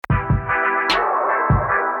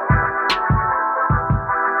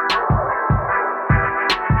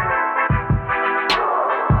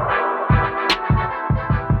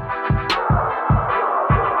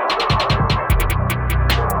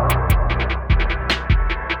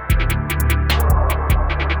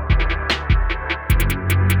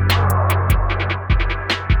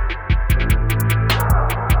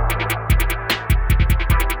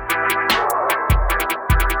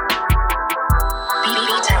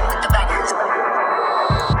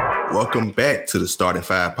Welcome back to the Starting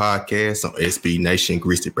Five podcast on SB Nation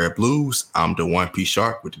Grizzly Bear Blues. I'm the one P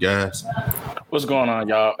Shark with the guys. What's going on,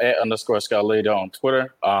 y'all? @_Scott Leader on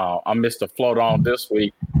Twitter. I missed the float on this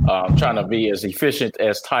week. Trying to be as efficient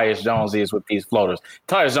as Tyus Jones is with these floaters.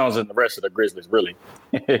 Tyus Jones and the rest of the Grizzlies, really.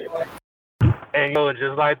 And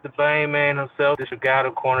just like the Bane man himself, this guy, the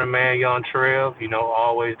corner man, Young Trev,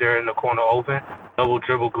 always there in the corner open. Double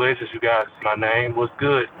dribble glitches, you guys see my name. What's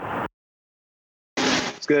good?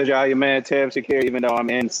 It's good, y'all. Your man Tev Shakir, even though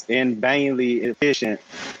I'm insanely efficient,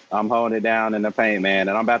 I'm holding it down in the paint, man.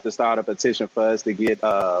 And I'm about to start a petition for us to get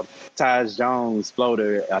Tyus Jones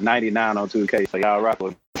floater 99 on 2K. So y'all rock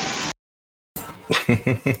with me.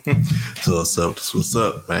 So what's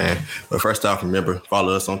up, man? But first off, remember,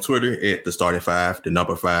 follow us on Twitter at the Starting Five, the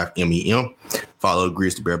number 5 MEM. Follow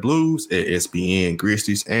Grizzly Bear Blues at SBN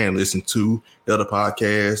Grizzlies, and listen to the other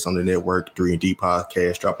podcasts on the network. 3&D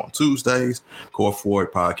podcast drop on Tuesdays, Core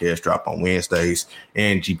Forward podcast drop on Wednesdays,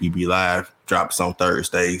 and GBB Live drops on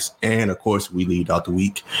Thursdays. And of course, we lead out the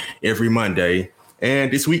week every Monday.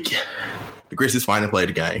 And this week, the Grizzlies finally played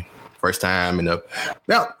the game. First time in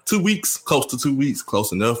about 2 weeks, close to 2 weeks,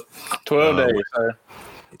 close enough. 12 days, sir.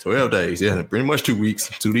 12 days, yeah, pretty much 2 weeks.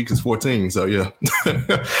 2 weeks is 14, so yeah.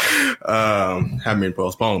 How many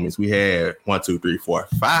postponements? We had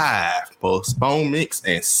 5 postponements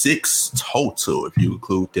and 6 total, if you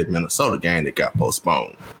include that Minnesota game that got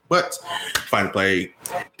postponed. But finally played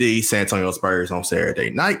the San Antonio Spurs on Saturday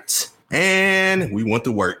night, and we went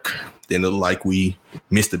to work. Didn't look like we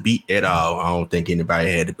missed a beat at all. I don't think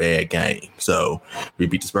anybody had a bad game. So we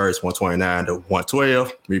beat the Spurs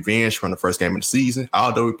 129-112. Revenge from the first game of the season.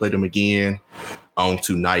 Although we played them again on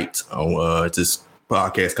tonight. This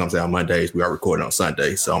podcast comes out Mondays. We are recording on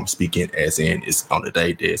Sunday. So I'm speaking as in it's on the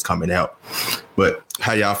day that it's coming out. But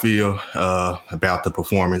how y'all feel about the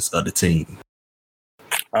performance of the team?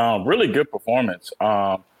 Really good performance.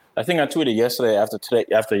 I think I tweeted yesterday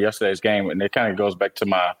after yesterday's game, and it kind of goes back to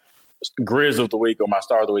my Grizz of the week or my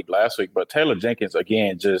star of the week last week. But Taylor Jenkins,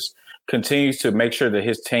 again, just continues to make sure that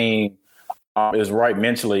his team is right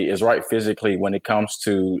mentally, is right physically when it comes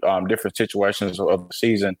to different situations of the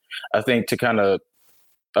season. I think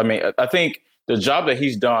I think the job that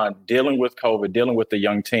he's done dealing with COVID, dealing with the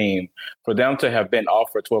young team, for them to have been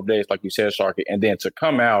off for 12 days, like you said, Sharky, and then to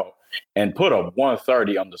come out and put a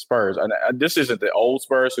 130 on the Spurs. And this isn't the old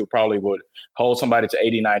Spurs who probably would hold somebody to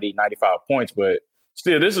 80, 90, 95 points, but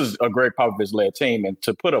still, this is a great Popovich-led team, and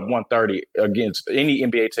to put up 130 against any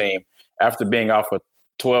NBA team after being off for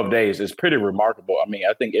 12 days is pretty remarkable. I mean,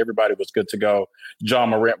 I think everybody was good to go. John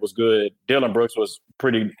Morant was good. Dylan Brooks was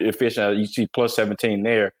pretty efficient. You see plus 17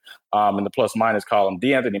 there in the plus-minus column.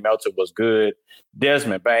 DeAnthony Melton was good.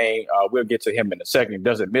 Desmond Bane, we'll get to him in a second. He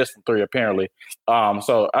doesn't miss from 3, apparently.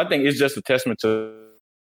 So I think it's just a testament to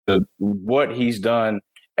what he's done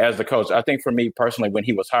as the coach. I think for me personally, when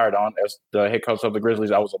he was hired on as the head coach of the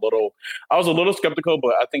Grizzlies, I was a little skeptical,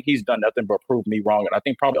 but I think he's done nothing but prove me wrong. And I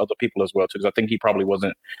think probably other people as well, too, because I think he probably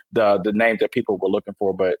wasn't the name that people were looking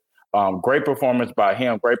for. But great performance by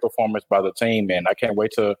him, great performance by the team, and I can't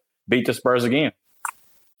wait to beat the Spurs again.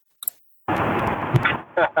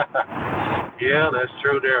 Yeah, that's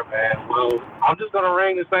true there, man. Well, I'm just going to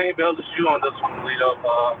ring the same bell as you on this one, lead up.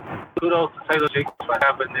 Kudos to Taylor Jenkins for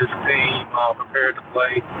having this team prepared to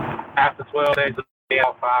play after 12 days of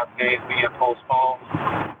out 5 games being postponed.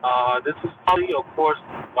 This is probably, this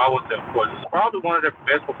is probably one of their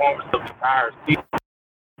best performances of the entire season.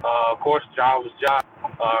 Of course, Ja was Ja.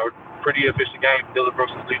 Pretty efficient game. Dylan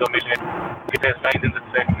Brooks was lead on mission. Get that Spain in the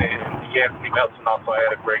second, and Anthony Melton also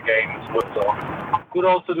had a great game as well. So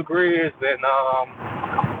kudos to the Grizz,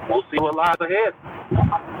 and we'll see what lies ahead.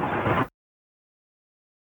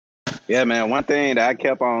 Yeah, man. One thing that I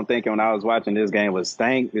kept on thinking when I was watching this game was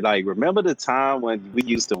remember the time when we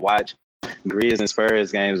used to watch Grizz and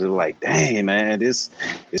Spurs games? It was like, dang, man, this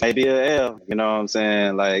may be a L. You know what I'm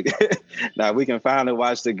saying? Like, now we can finally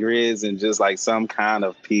watch the Grizz in just like some kind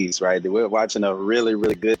of peace, right? We're watching a really,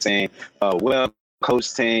 really good team,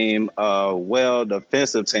 well-coached team,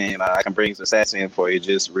 well-defensive team. I can bring some stats in for you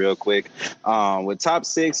just real quick. With top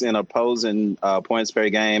 6 in opposing points per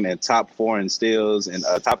game and top 4 in steals and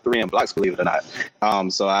top 3 in blocks, believe it or not.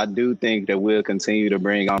 So I do think that we'll continue to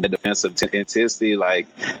bring on the defensive intensity. Like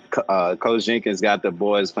Coach Jenkins got the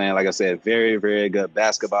boys playing, like I said, very, very good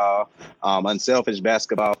basketball, unselfish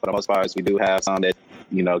basketball for the most part. We do have some that,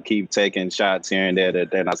 keep taking shots here and there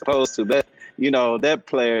that they're not supposed to, but that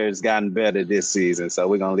player has gotten better this season. So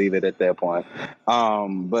we're gonna leave it at that point.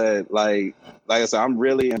 But like I said, I'm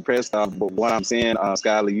really impressed with what I'm seeing.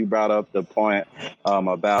 Skyler, you brought up the point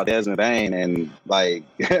about Desmond Bane, and like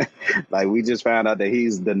we just found out that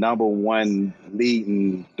he's the number one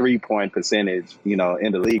leading 3-point percentage, in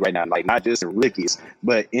the league right now. Like not just in rookies,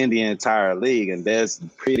 but in the entire league, and that's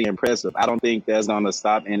pretty impressive. I don't think that's gonna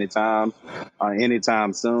stop anytime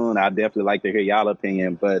soon. I definitely like to hear y'all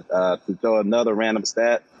opinion, but to throw another random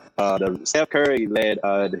stat, Steph Curry led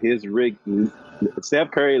the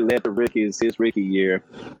rookies his rookie year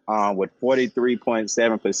with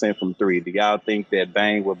 43.7% from three. Do y'all think that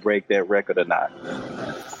Bane will break that record or not?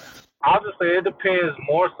 Obviously, it depends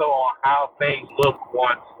more so on how things look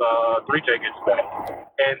once 3J gets back.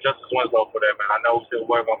 And Justice Winslow for that, man. I know still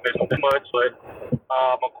we're going to miss him too much, but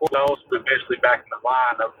of course, those eventually back in the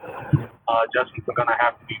lineup, adjustments are going to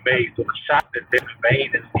have to be made. So the shot that Desmond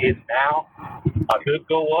Bane is getting now could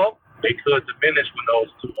go up. They could diminish when those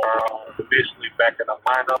two are eventually back in the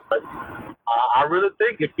lineup. But I really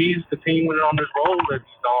think if he's continuing on this roll that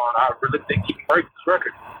he's on, I really think he can break this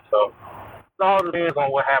record. So it all depends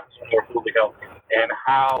on what happens when we're fully healthy and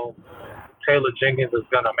how Taylor Jenkins is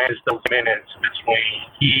going to manage those minutes between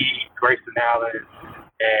he, Grayson Allen,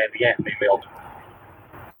 and Anthony Melton.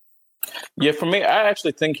 Yeah, for me, I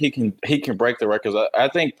actually think he can break the records. I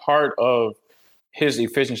think part of his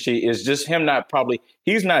efficiency is just him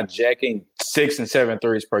he's not jacking 6 and 7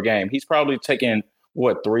 threes per game. He's probably taking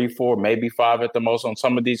 3, 4, maybe 5 at the most on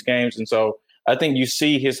some of these games. And so I think you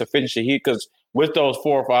see his efficiency because with those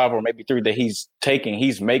 4 or 5 or maybe 3 that he's taking,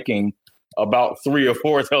 he's making about 3 or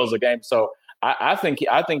 4 of those a game. So I think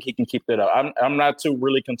he can keep that up. I'm not too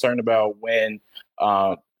really concerned about when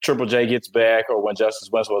Triple J gets back or when Justice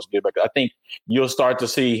Winslow gets back. I think you'll start to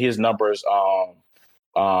see his numbers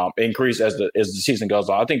increase as the season goes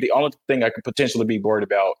on. I think the only thing I could potentially be worried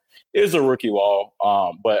about is a rookie wall.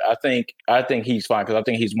 But I think he's fine because I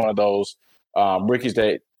think he's one of those rookies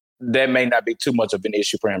that may not be too much of an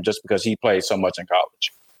issue for him just because he played so much in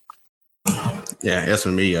college. Yeah, as for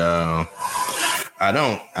me, I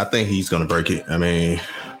think he's gonna break it. I mean,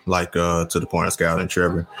 to the point of Scout and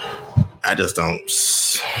Trevor, I just don't.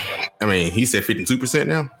 I mean, he said 52%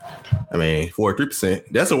 now. I mean, 43%.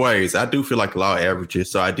 That's a ways. I do feel like a lot of averages.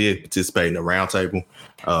 So I did participate in the roundtable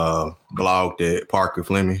blog that Parker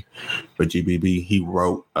Fleming for GBB he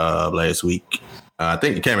wrote last week. I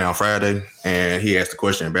think it came out on Friday, and he asked a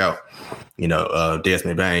question about,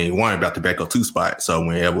 Desmond Bane, one about the backup 2 spot. So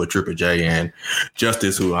whenever with Triple J and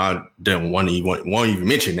Justice, who I didn't want to even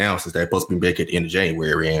mention now since they're supposed to be back at the end of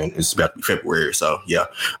January and it's about to be February. So yeah,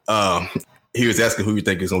 he was asking who you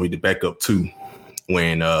think is going to be the backup 2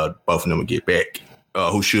 when both of them will get back.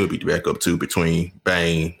 Who should be the backup 2 between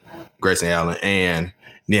Bane, Grayson Allen, and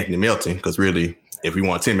Anthony Melton? Because really, if we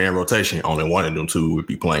want a 10-man rotation, only one of them 2 would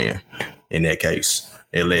be playing in that case,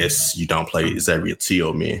 unless you don't play Xavier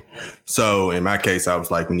Tillman. So in my case, I was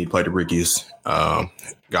like, we need to play the rookies. Go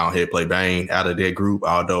ahead, play Bane out of that group.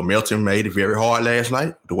 Although Melton made it very hard last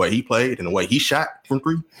night, the way he played and the way he shot from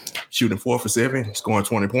 3, shooting 4 for 7, scoring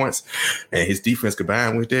 20 points, and his defense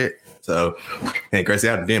combined with that. So, and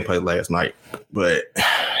Grayson Allen didn't play last night. But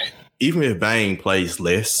even if Bane plays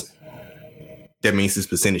less, that means his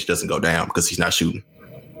percentage doesn't go down because he's not shooting.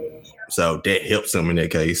 So that helps him in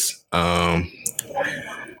that case.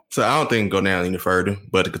 So I don't think go down any further.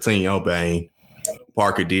 But to continue on Bane,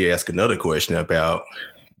 Parker did ask another question about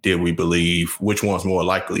did we believe which one's more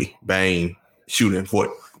likely, Bane shooting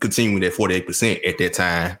continuing at 48% at that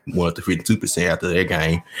time, was to 52% after that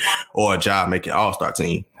game, or Ja making All-Star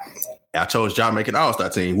team. I chose Ja making All-Star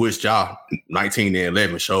team, which Ja 19 and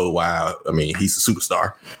 11 showed why. I mean, he's a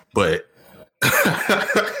superstar, but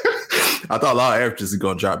I thought a lot of averages is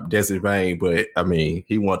going to drop Desmond Bane, but I mean,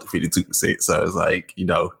 he wanted 52%. So it's like,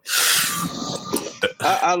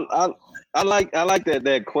 I like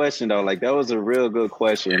that question though. Like that was a real good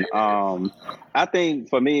question. I think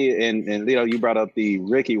for me, and Leo, you brought up the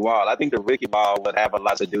Ricky Wall. I think the Ricky Wall would have a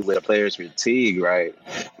lot to do with a player's fatigue, right?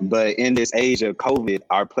 But in this age of COVID,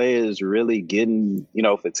 are players really getting,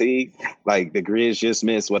 fatigued? Like the Grizz just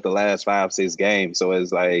missed the last 5-6 games. So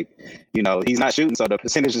it's like, he's not shooting, so the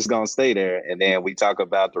percentage is gonna stay there. And then we talk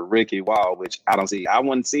about the Ricky Wall, which I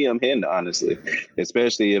wouldn't see him hitting, honestly,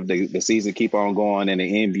 especially if the season keep on going and the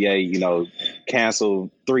NBA, cancel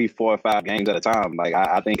 3, 4, 5 games at a time. Like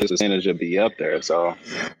I think his percentage would be up there. So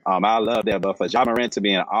I love that. But for Ja Morant to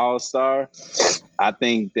be an all-star, I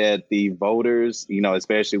think that the voters,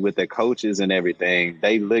 especially with the coaches and everything,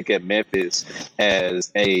 they look at Memphis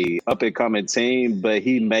as a up and coming team, but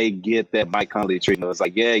he may get that Mike Conley treatment. It's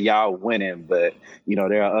like, yeah, y'all winning, but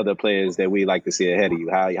there are other players that we like to see ahead of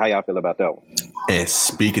you. How y'all feel about that one? And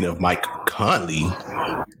speaking of Mike Conley,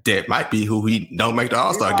 that might be who he don't make the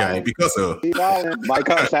All-Star game because of. He balling.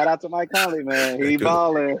 Shout out to Mike Conley, man. He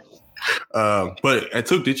balling. But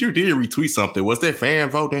Took, did you retweet something? Was that fan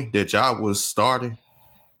voting that y'all was starting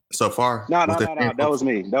so far? No. That was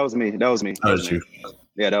me. That was me. That was you.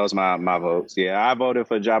 Yeah, that was my votes. Yeah, I voted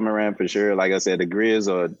for Ja Morant for sure. Like I said, the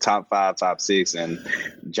Grizz are top 5, top 6, and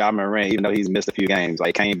Ja Morant, even though he's missed a few games,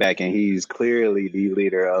 came back and he's clearly the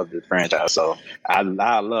leader of the franchise. So I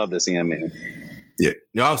love to see him in. Yeah, you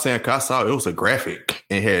know what I'm saying? 'Cause I saw it was a graphic.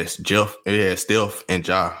 It has Steph and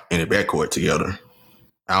Ja in the backcourt together.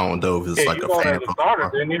 I don't know if it's like a fan starter,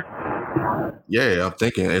 didn't you? Yeah, I'm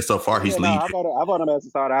thinking. And so far, he's leading. I voted him as a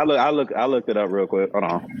starter. I looked it up real quick. Hold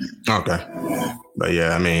on. Okay, but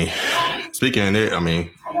yeah, I mean, speaking of it, I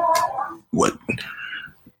mean,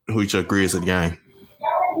 who's your Grizz of the game?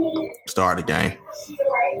 Start the game.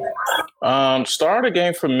 Start the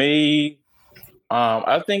game for me.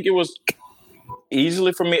 I think it was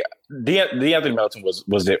easily for me. DeAnthony Melton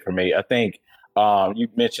was it for me. I think. You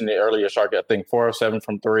mentioned it earlier, Sharky. I think 4 of 7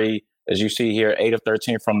 from 3, as you see here, 8 of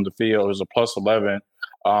 13 from the field. It was a plus 11.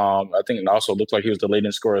 I think it also looked like he was the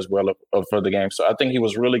leading scorer as well for the game. So I think he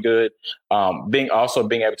was really good. Being able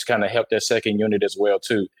to kind of help that second unit as well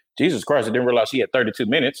too. Jesus Christ, I didn't realize he had 32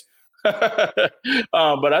 minutes. But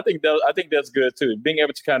I think that's good too. Being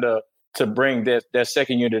able to kind of to bring that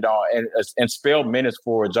second unit on and spell minutes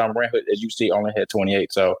for Ja Morant, as you see, only had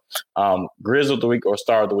 28. So Grizz of the week or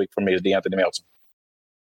star of the week for me is DeAnthony Melton.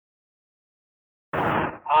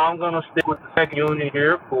 I'm going to stick with the second unit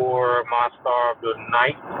here for my star of the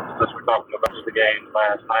night, since we're talking about the game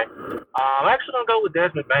last night. I'm actually going to go with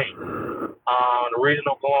Desmond Bane. The reason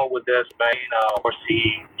I'm going with Desmond Bane, of course,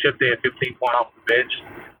 he chipped in 15 points off the bench.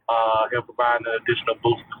 He'll provide an additional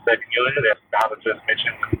boost to the second unit, as Skyler just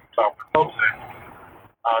mentioned when talking about Colson.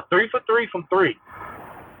 3 for 3 from 3.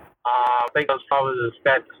 I think that was probably the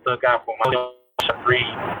stat that stuck out for my three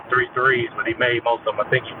threes, but he made most of them. I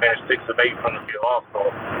think he finished 6 of 8 from the field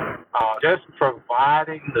also. Just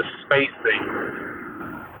providing the spacing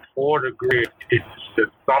for the Grizz is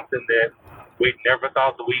just something that we never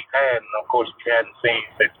thought that we had, and of course we hadn't seen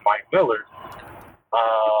since Mike Miller.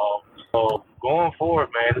 So going forward,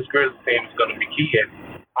 man, this Grizzlies team is going to be key.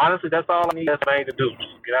 And honestly, that's all I need that man to do.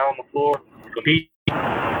 Just get out on the floor, compete.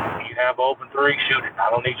 You have open 3, shoot it. I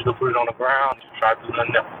don't need you to put it on the ground. Just try to do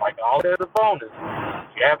nothing else. All that is a bonus.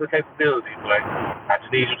 You have the capability, but I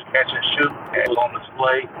just need you to catch and shoot and put on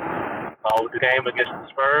display with the game against the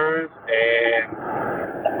Spurs, and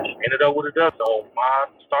ended up with a dub. So my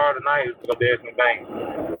star tonight is going to be Desmond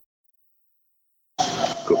Bane.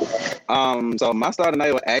 Cool. So my star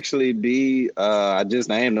tonight will actually be I just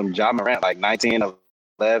named him Ja Morant, 19 of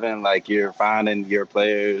 11. You're finding your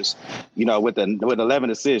players, with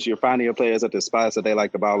 11 assists, you're finding your players at the spots that they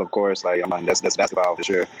like the ball, of course. That's basketball for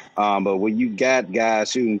sure. But when you got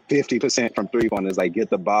guys shooting 50% from 3-pointers,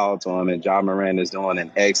 get the ball to them, and Ja Morant is doing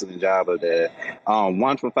an excellent job of that.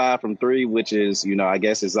 1 for 5 from 3, which is, I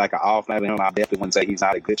guess it's like an off night with him. I definitely wouldn't say he's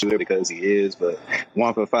not a good shooter because he is, but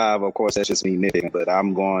 1 for 5, of course, that's just me nitpicking. But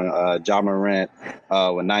I'm going Ja Morant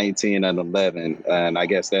with 19 and 11, and I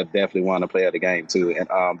guess that definitely won the play of the game too. And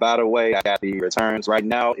by the way, I got the returns right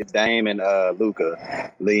now. It's Dame and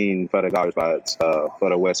Luka leading for the garbage spots for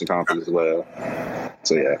the Western Conference as well.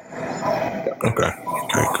 So yeah. Okay,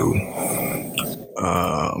 cool.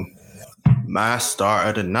 My star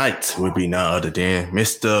of the night would be none other than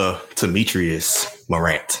Mr. Demetrius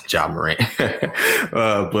Morant, Ja Morant.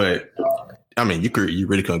 But I mean, you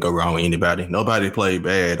really couldn't go wrong with anybody. Nobody played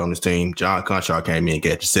bad on this team. John Conchar came in and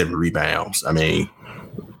got 7 rebounds. I mean,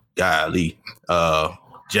 golly.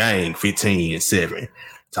 Jane 15 and 7.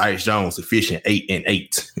 Tyus Jones efficient 8 and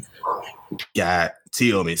 8. Got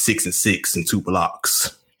Tillman 6 and 6 and 2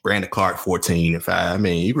 blocks. Brandon Clark 14 and 5. I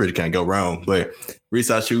mean, you really can't go wrong. But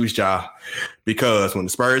reason I choose Ja because when the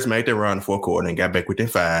Spurs made their run in the fourth quarter and got back within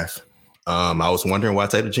 5, I was wondering why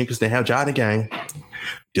Taylor Jenkins didn't have Ja in the game.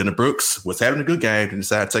 Dillon Brooks was having a good game and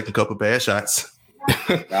decided to take a couple bad shots.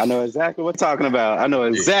 I know exactly what I'm talking about. I know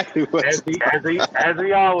exactly what as he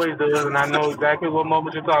always does, and I know exactly what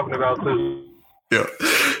moment you're talking about too. Yeah,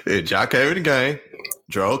 and Ja came in the game,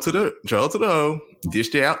 drove to the hole,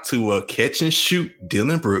 dished it out to catch and shoot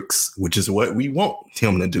Dillon Brooks, which is what we want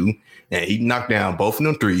him to do, and he knocked down both of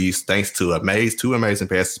them threes thanks to 2 amazing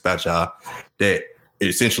passes by Ja that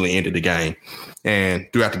essentially ended the game.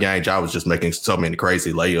 And throughout the game, Ja was just making so many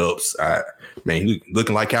crazy layups. He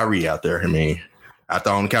looking like Kyrie out there. I mean, I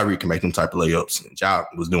thought only Kyrie can make them type of layups. Ja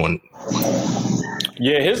was doing.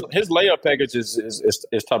 Yeah, his layup package is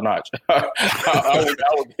top notch. I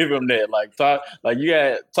would give him that. Like you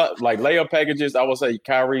got layup packages. I would say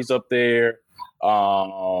Kyrie's up there.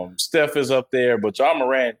 Steph is up there, but Ja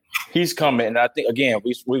Morant, he's coming. And I think again,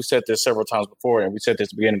 we've said this several times before, and we said this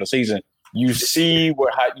at the beginning of the season. You see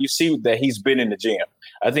that he's been in the gym.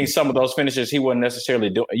 I think some of those finishes he wasn't necessarily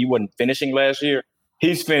doing. He wasn't finishing last year.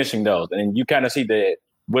 He's finishing those, and you kind of see that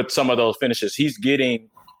with some of those finishes, he's getting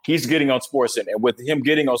on SportsCenter, and with him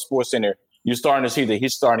getting on SportsCenter, you're starting to see that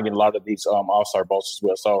he's starting to get a lot of these All-Star votes as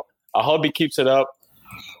well. So I hope he keeps it up.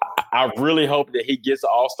 I really hope that he gets an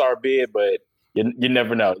All-Star bid, but you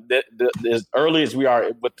never know. As early as we are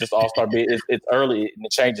with this All-Star bid, it's early and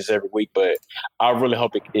it changes every week, but I really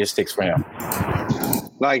hope it sticks for him.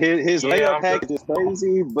 Like his layup package is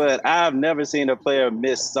crazy, but I've never seen a player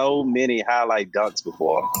miss so many highlight dunks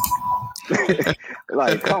before.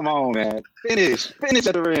 Like, come on, man. Finish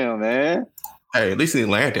at the rim, man. Hey, at least he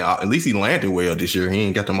landed well this year. He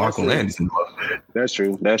ain't got the mark on landing. That's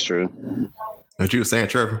true. What you were saying,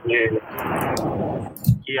 Trevor?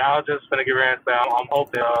 Yeah, I was just gonna get ready and say I'm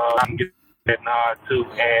hoping I can get that nod too,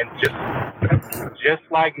 and just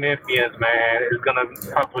like Memphis, man, it's gonna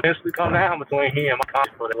potentially come down between him and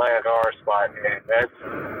McConnell for the last guard spot, and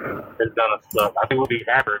it's gonna suck. I think we'll be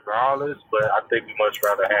happy regardless, but I think we much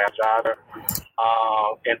rather have Ja.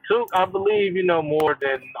 And two, I believe you know more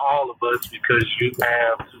than all of us because you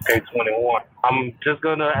have 2K21. I'm just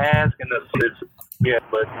gonna ask and assume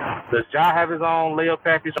but does Ja have his own layup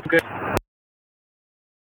package?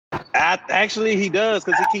 Actually, he does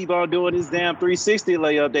because he keep on doing his damn 360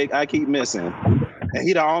 layup that I keep missing. And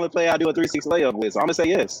he the only player I do a 360 layup with. So I'm going to say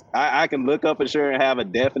yes. I can look up for sure and have a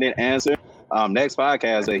definite answer next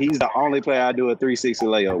podcast, but he's the only player I do a 360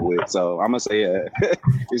 layup with. So I'm going to say yeah.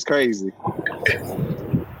 It's crazy.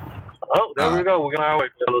 Oh, there we go. We're going to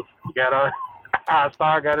wait, fellas. We got our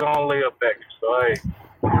star got his own layup package. So, hey,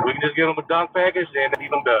 we can just give him a dunk package and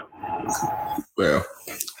even better. Well,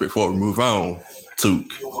 before we move on,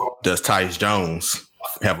 does Tyus Jones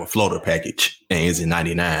have a floater package and is it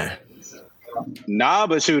 99? Nah,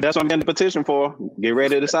 but shoot, that's what I'm getting the petition for. Get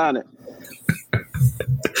ready to sign it.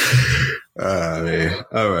 Man.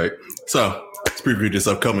 All right. So let's preview this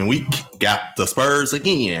upcoming week. Got the Spurs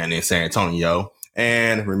again in San Antonio.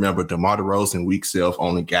 And remember, DeMar DeRozan week self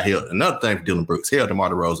only got held. Another thing for Dylan Brooks, held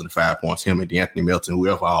DeMar DeRozan to 5 points. Him and DeAnthony Melton,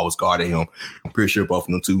 whoever always guarded him. I'm pretty sure both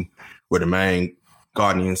of them two were the main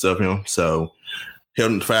guardians of him. So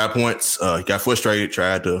held him to 5 points. He got frustrated,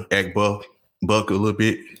 tried to act buck a little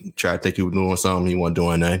bit. Tried to think he was doing something. He wasn't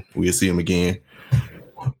doing that. We'll see him again.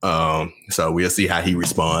 So we'll see how he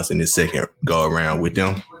responds in this second go around with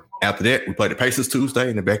them. After that, we play the Pacers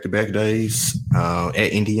Tuesday in the back-to-back days at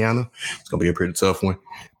Indiana. It's going to be a pretty tough one.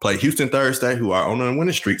 Play Houston Thursday, who are on a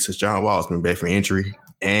winning streak since John Wall's been back from injury.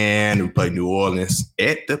 And we play New Orleans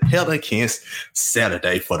at the Pelicans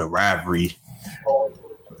Saturday for the rivalry.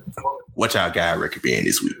 What y'all got record being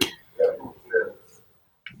this week?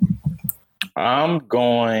 I'm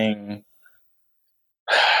going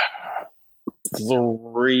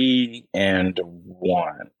 3-1.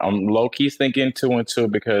 I'm low-key thinking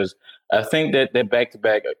 2-2 because I think that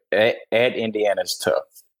back-to-back at Indiana is tough.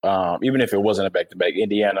 Even if it wasn't a back-to-back,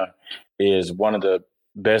 Indiana is one of the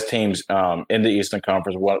best teams in the Eastern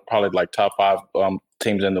Conference, probably like top 5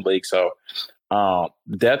 teams in the league. So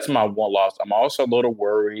that's my one loss. I'm also a little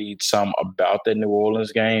worried about the New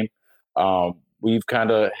Orleans game. We've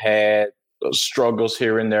kind of had struggles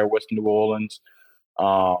here and there with New Orleans.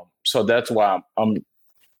 So that's why I'm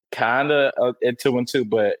kind of at 2-2.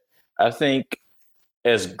 But I think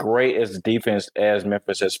as great as defense as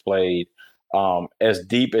Memphis has played, as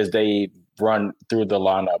deep as they run through the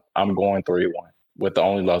lineup, I'm going 3-1 with the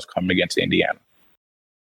only loss coming against Indiana.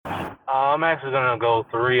 I'm actually going to go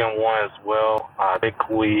 3-1 as well. I think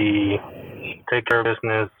we take care of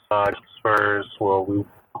business. Spurs, well,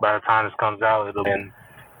 by the time this comes out, it'll be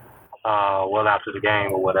well after the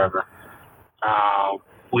game or whatever.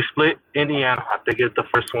 We split Indiana. I think it's the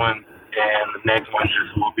first one, and the next one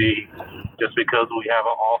will be just because we have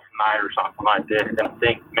an off night or something like that. I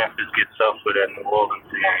think Memphis gets up for that New Orleans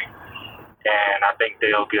game, and I think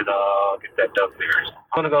they'll get that dub there.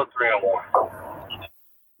 I'm gonna go 3-1.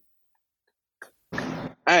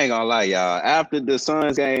 I ain't gonna lie, y'all. After the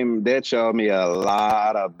Suns game, that showed me a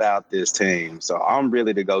lot about this team. So I'm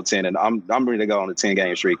ready to go 10, and I'm ready to go on a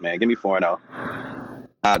 10-game streak, man. Give me 4-0.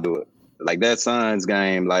 I'll do it. like that Suns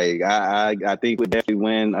game, like I think we definitely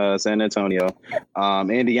win San Antonio.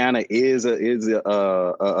 Indiana will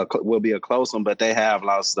be a close one, but they have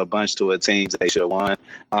lost a bunch to a team that they should have won.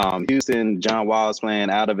 Houston, John Wall's playing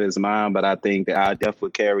out of his mind, but I think that I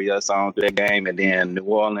definitely carry us on through that game. And then New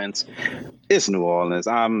Orleans, it's New Orleans.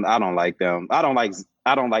 I don't like them. I don't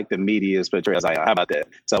like the media's portrayal. How about that?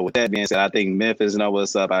 So with that being said, I think Memphis know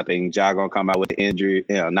what's up. I think Ja gonna come out with the energy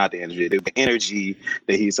that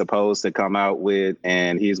he's supposed to come out with,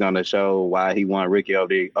 and he's gonna show why he won Rookie of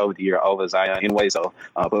the Year over Zion anyway. So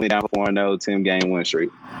put me down for 4-0, 10-game win streak.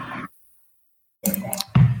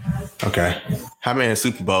 Okay. How many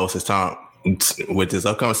Super Bowls is Tom with this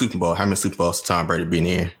upcoming Super Bowl? How many Super Bowls is Tom Brady been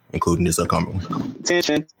in, including this upcoming one?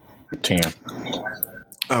 10.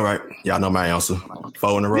 All right. Y'all know my answer.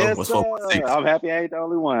 4 in a row. Yes, What's 4 plus 6? I'm happy I ain't the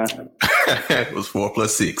only one. It was 4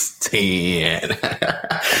 plus 6. 10. Get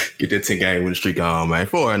that 10-game win streak on, man.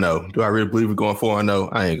 4-0. Do I really believe we're going 4-0?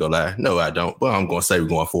 I ain't gonna lie. No, I don't. But I'm gonna say we're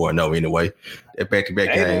going 4-0 anyway. That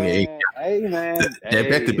back-to-back game. That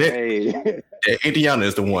back-to-back. That Indiana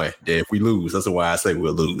is the one that if we lose, that's why I say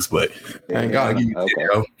we'll lose. But I ain't gonna give you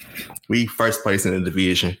that. We first place in the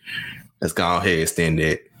division. Let's go ahead and stand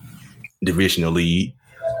that divisional lead.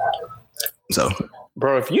 So,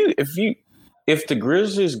 bro, if the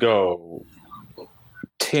Grizzlies go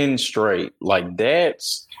 10 straight, like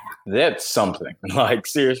that's something. Like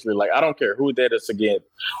seriously, like I don't care who that is again.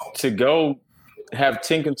 To go have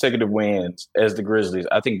 10 consecutive wins as the Grizzlies,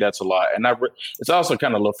 I think that's a lot. And it's also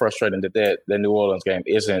kind of a little frustrating that New Orleans game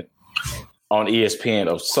isn't on ESPN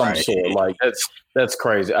of some sort. Like that's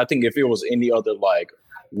crazy. I think if it was any other like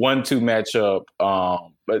 1-2 matchup,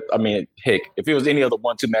 but I mean, heck, if it was any other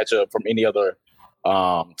 1-2 matchup from any other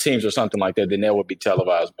teams or something like that, then that would be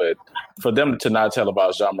televised. But for them to not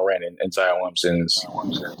televise Ja Morant and Zion Williamson,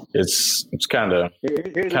 it's kind of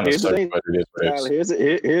sucky, but it is what it is.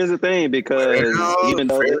 Here's the thing, because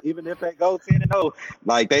even if they go 10-0,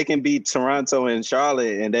 like they can beat Toronto and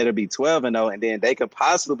Charlotte, and that'll be 12-0, and then they could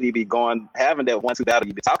possibly be having that 1-2 battle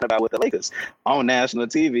you've been talking about with the Lakers on national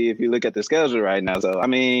TV. If you look at the schedule right now, so I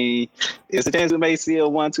mean, it's a chance we may see a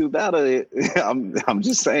 1-2 battle. I'm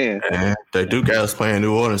just saying. They do guys playing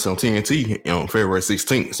New Orleans on TNT on February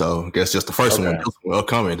 16th, so I guess just the first one. This one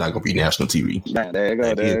upcoming not gonna be national TV. There you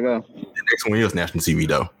go. The next one is national TV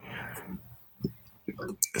though.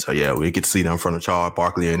 So yeah, we get to see them from the Charles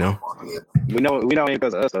Barkley, you know. We know it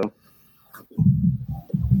because of us though.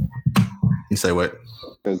 You say what?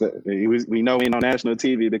 We know we ain't on national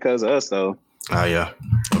TV because of us though. Oh yeah,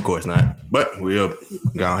 of course not. But we'll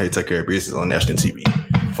go ahead and take care of business on national TV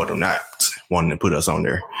for them not wanting to put us on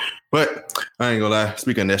there. But I ain't gonna lie.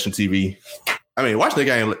 Speaking of national TV, I mean, watching the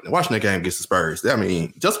game against the Spurs. I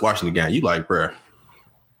mean, just watching the game, you like, bruh,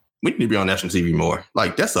 we need to be on national TV more.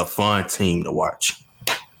 Like, that's a fun team to watch.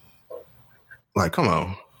 Like, come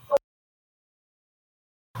on.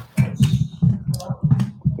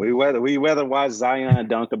 We rather watch Zion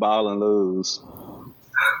dunk the ball and lose.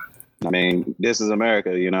 I mean, this is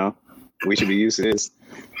America, you know. We should be used to this.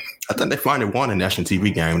 I think they finally won a national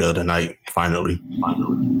TV game the other night. Finally.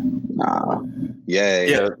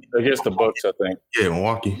 Yeah, against the Bucks, I think. Yeah,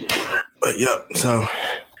 Milwaukee. But yeah, so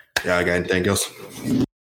y'all got anything else?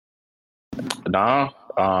 Nah,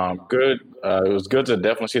 good. It was good to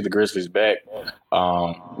definitely see the Grizzlies back.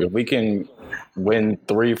 If we can win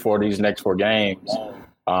 3-4 these next 4 games,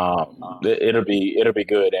 it'll be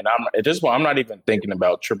good. And at this point, I'm not even thinking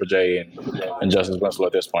about Triple J and Justice Winslow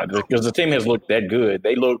at this point, because the team has looked that good.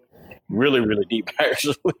 They look really, really deep,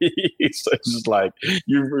 actually. So it's just like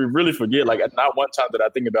you really forget. Like, not one time did I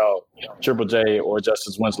think about Triple J or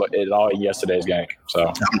Justice Winslow at all in yesterday's game.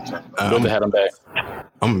 So good to have them back.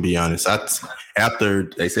 I'm gonna be honest. After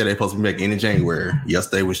they said they supposed to be back in January,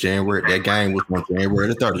 yesterday was January. That game was on January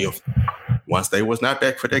the 30th. Once they was not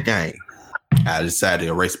back for that game, I decided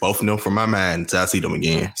to erase both of them from my mind until I see them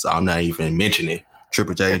again. So I'm not even mentioning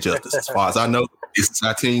Triple J and Justice. As far as I know, this is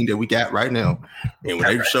our team that we got right now. And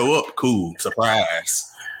when they show up, cool,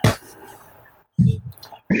 surprise.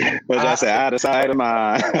 But I said, out of sight of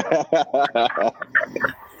mind.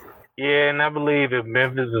 Yeah, and I believe if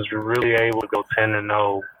Memphis is really able to go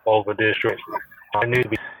 10-0 over this stretch, there needs to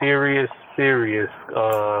be serious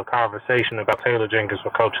conversation about Taylor Jenkins for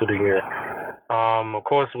Coach of the Year. Of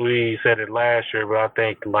course, we said it last year, but I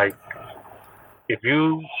think, like, if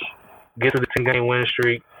you get to the 10-game win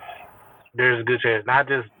streak, there's a good chance. Not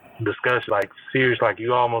just discuss, like, serious, like,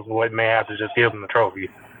 you almost may have to just give them the trophy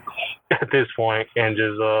at this point and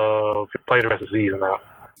just play the rest of the season out.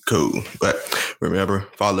 Cool. But remember,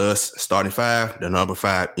 follow us, Starting 5, the number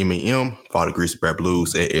 5, M&M. Follow the Grizzly Bear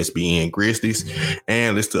Blues at SBN Grizzlies.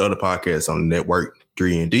 And listen to other podcasts on the network,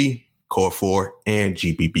 3&D, Core 4, and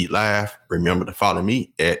GBB Live. Remember to follow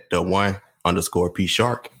me at @1_P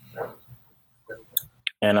Shark.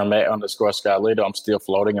 And I'm at _Scott Leader. I'm still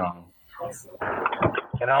floating on.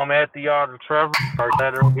 And I'm at the Art of Trevor. First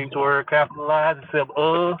letter of each word capitalized except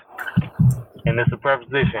and it's a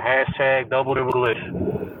preposition. # double the delicious.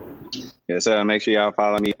 Yes, sir. Make sure y'all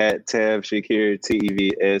follow me at Tev Shakir,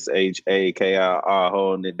 TEVSHAKIR,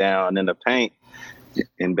 holding it down in the paint.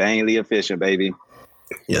 And bangly efficient, baby.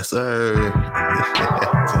 Yes, sir.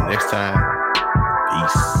 Till next time.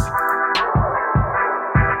 Peace.